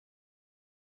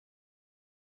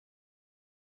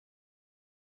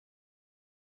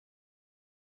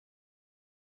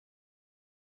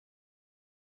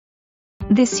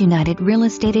This United Real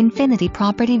Estate Infinity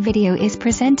property video is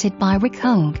presented by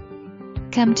œMake.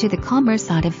 Come to the calmer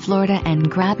side of Florida and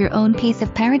grab your own piece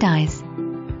of paradise.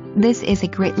 This is a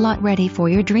great lot ready for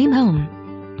your dream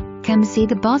home. Come see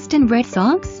the Boston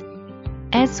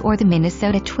Redsoxâ or the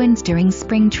Minnesota Twins during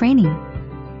spring training.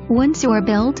 Once you're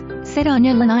built, sit on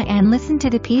your lanai and listen to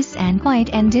the peace and quiet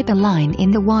and dip a line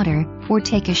in the water, or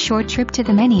take a short trip to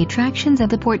the many attractions of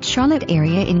the Port Charlotte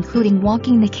area, including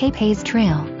walking the Cape Haze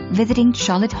Trail, visiting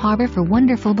Charlotte Harbor for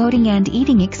wonderful boating and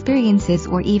eating experiences,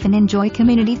 or even enjoy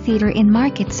community theater in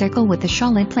Market Circle with the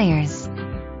Charlotte Players.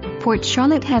 Port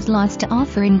Charlotte has lots to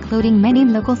offer, including many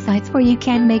local sites where you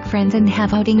can make friends and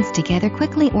have outings together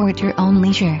quickly or at your own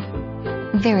leisure.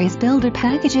 Various builder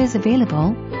packages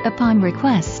available upon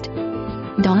request.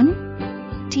 Donâ.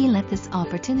 Let this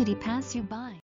opportunity pass you by.